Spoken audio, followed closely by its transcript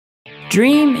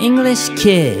Dream English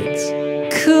Kids.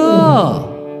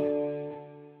 Cool!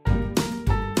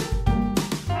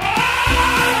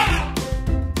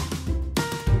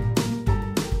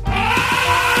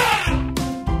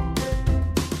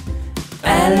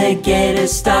 Alligator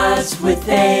starts with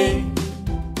A,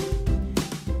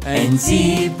 and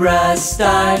zebra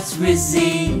starts with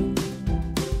Z.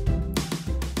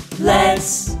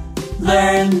 Let's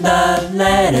learn the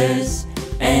letters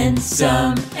and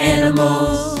some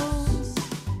animals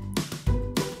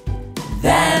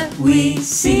that we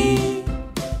see.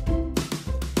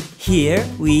 Here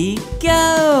we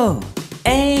go.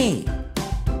 A,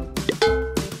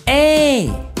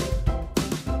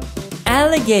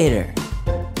 alligator,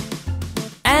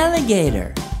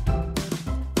 alligator,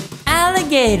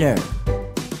 alligator.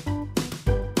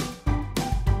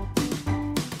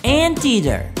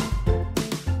 Anteater,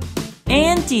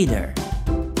 anteater,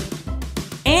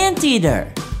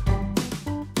 anteater.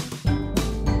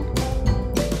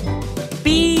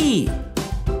 B,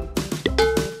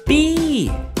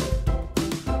 bee.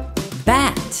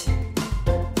 Bat,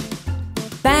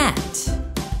 bat,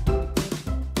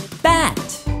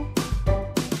 bat.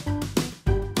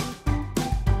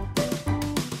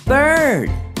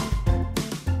 Bird,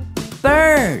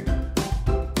 bird,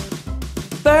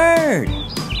 bird.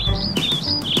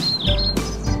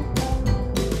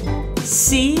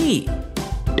 C,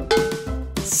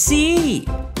 C.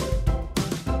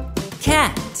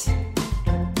 Cat,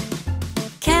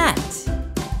 cat,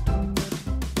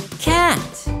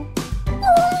 cat.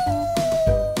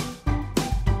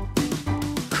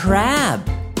 Crab,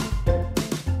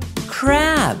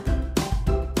 crab,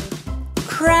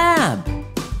 crab.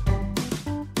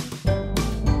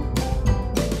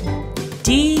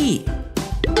 D,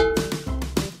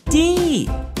 D.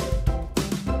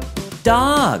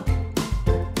 Dog,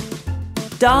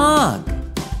 dog,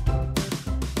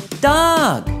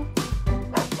 dog.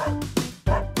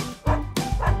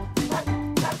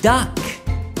 Duck,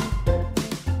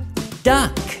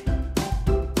 duck,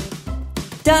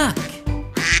 duck.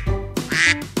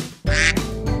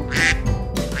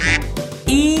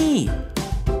 E,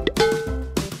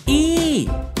 E.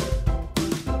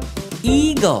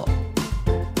 Eagle,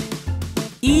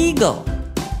 eagle,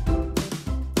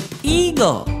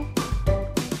 eagle.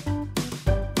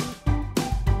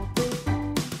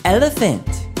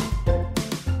 Elephant,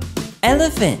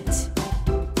 elephant,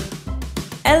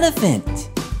 elephant.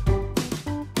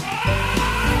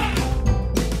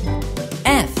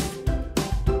 F,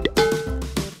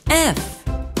 F.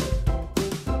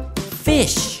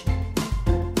 Fish,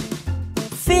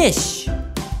 fish,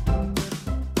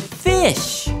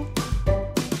 fish.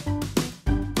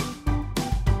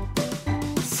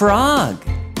 Frog,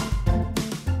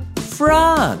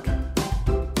 frog,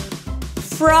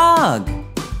 frog.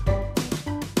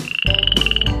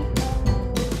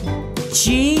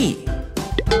 G,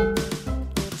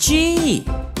 G.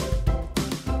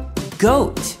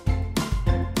 Goat,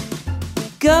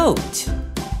 goat,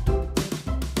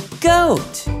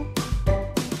 goat.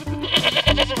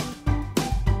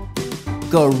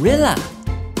 Gorilla,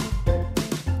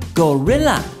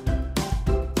 gorilla,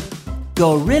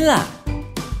 gorilla.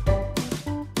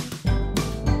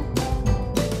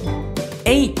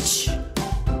 H,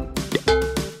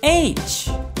 H.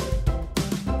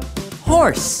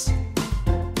 Horse,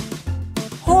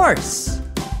 horse,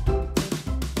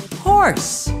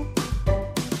 horse.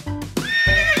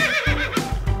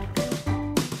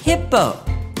 Hippo,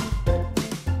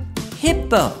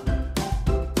 hippo,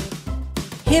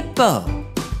 hippo.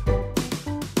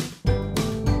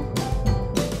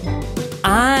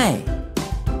 I,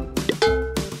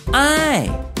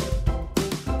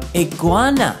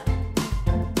 iguana,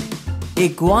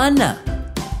 iguana,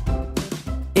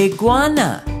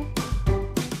 iguana.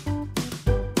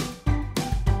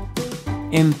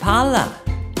 Impala,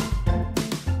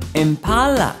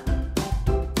 impala,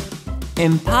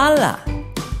 impala.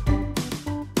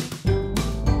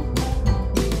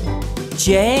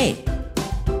 J,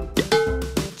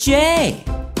 J.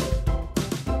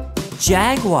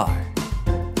 Jaguar,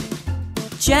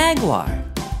 jaguar,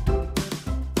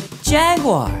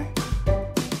 jaguar.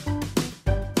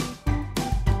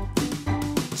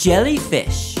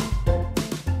 Jellyfish,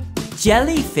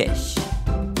 jellyfish,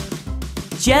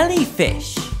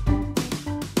 jellyfish.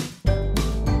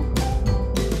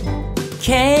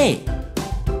 K,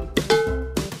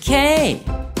 K.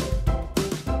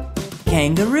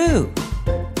 Kangaroo,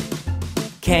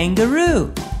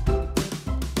 kangaroo,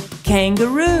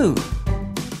 kangaroo.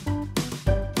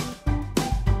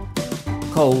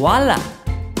 Koala,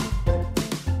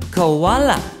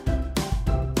 koala,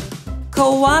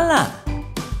 koala.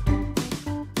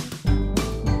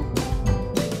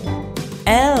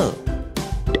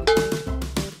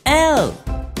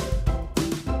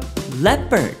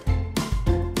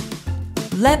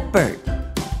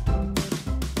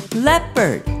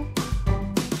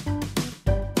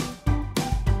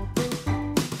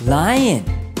 Lion,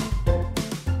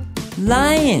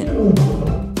 lion,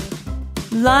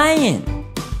 lion.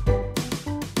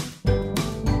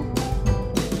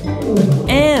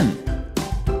 M,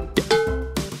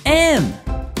 M.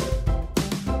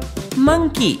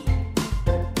 Monkey,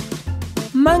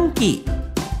 monkey,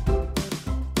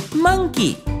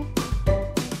 monkey.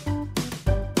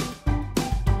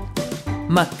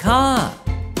 Macaw,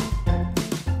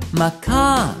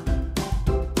 macaw,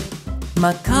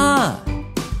 macaw.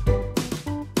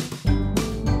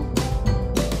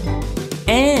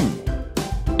 N,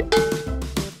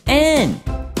 N.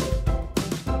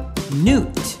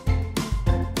 Newt,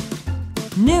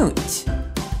 newt,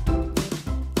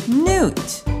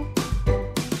 newt.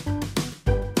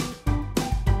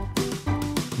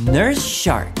 Nurse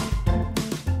shark,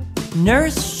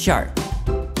 nurse shark,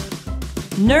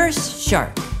 nurse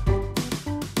shark.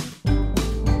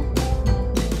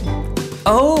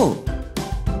 O,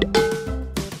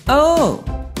 O.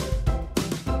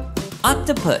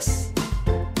 Octopus,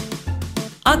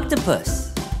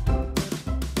 octopus,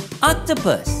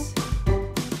 octopus.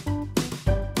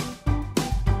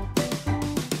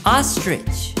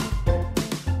 Ostrich,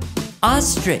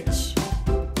 ostrich,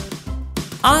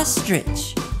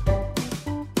 ostrich.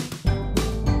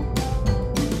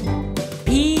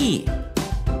 P,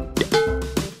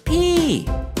 P.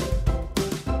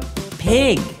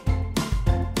 Pig,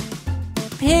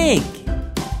 pig,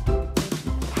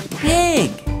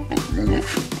 pig.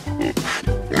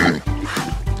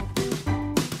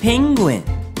 Penguin,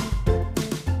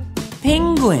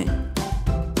 penguin,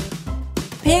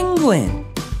 penguin.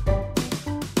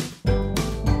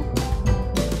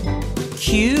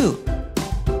 Q,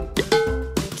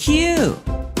 Q.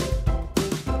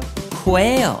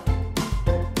 Quail,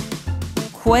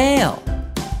 quail,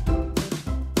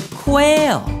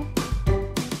 quail.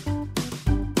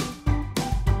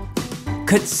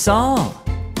 Quetzal,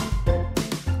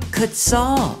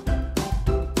 quetzal,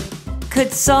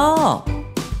 quetzal.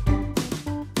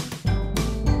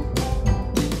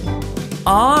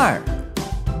 R,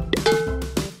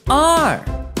 R.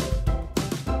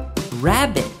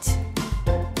 Rabbit,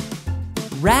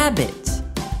 rabbit,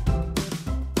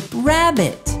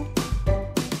 rabbit.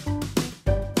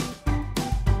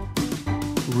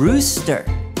 Rooster,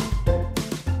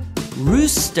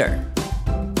 rooster,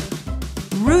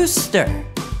 rooster.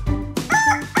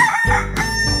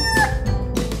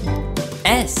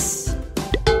 S,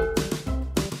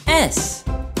 S.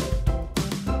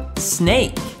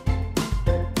 Snake,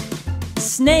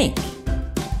 snake,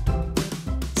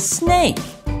 snake.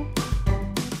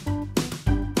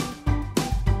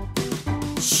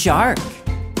 Shark,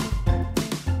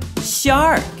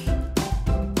 shark,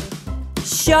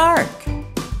 shark.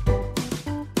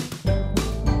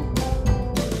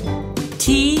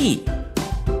 T,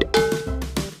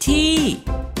 T.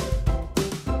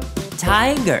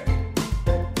 Tiger,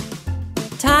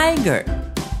 tiger,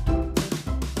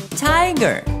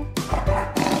 tiger.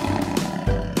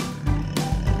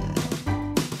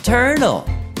 Turtle,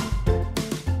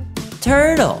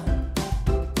 turtle,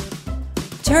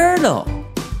 turtle.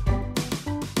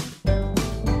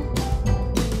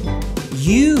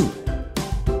 U,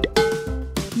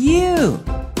 U.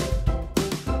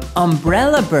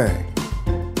 Umbrella bird,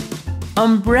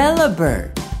 umbrella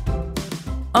bird,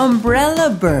 umbrella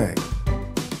bird.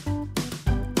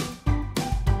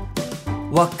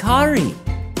 Wakari,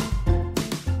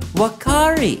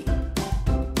 wakari,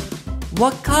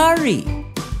 wakari.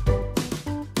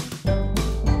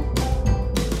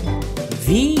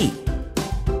 V,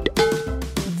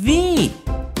 V.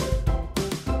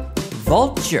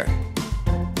 Vulture,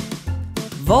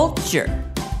 vulture,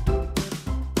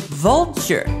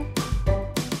 vulture.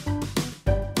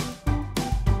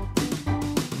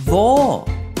 Vole,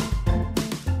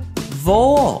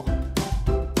 vole,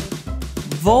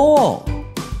 vole.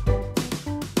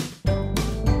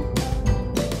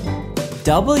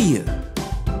 W,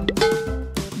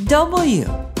 W.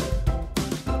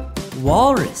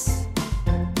 Walrus,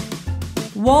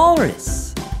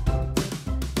 walrus,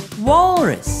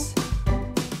 walrus.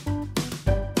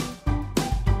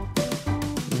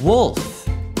 Wolf,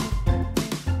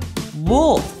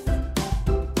 wolf,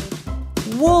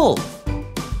 wolf.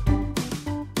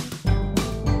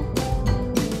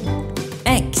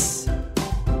 X,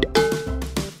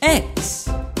 X.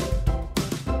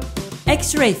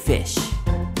 X-ray fish,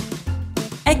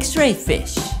 X-ray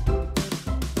fish,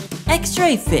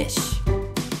 X-ray fish.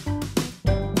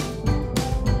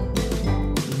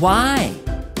 Y,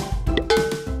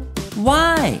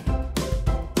 Y.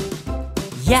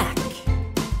 Yak,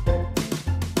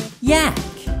 yak,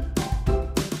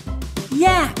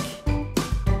 yak.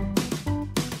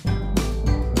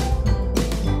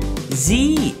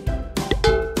 Z.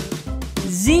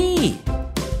 Z.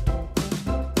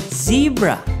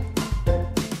 Zebra.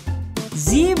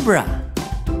 Zebra.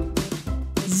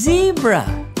 Zebra.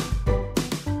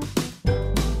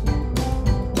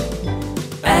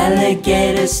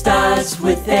 Alligator starts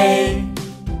with A,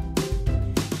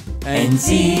 and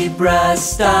zebra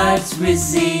starts with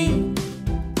Z.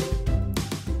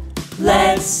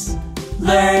 Let's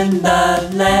learn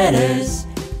the letters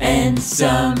and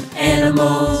some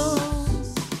animals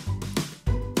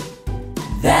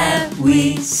that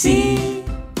we see.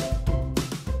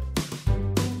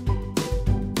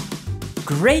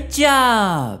 Great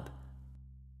job!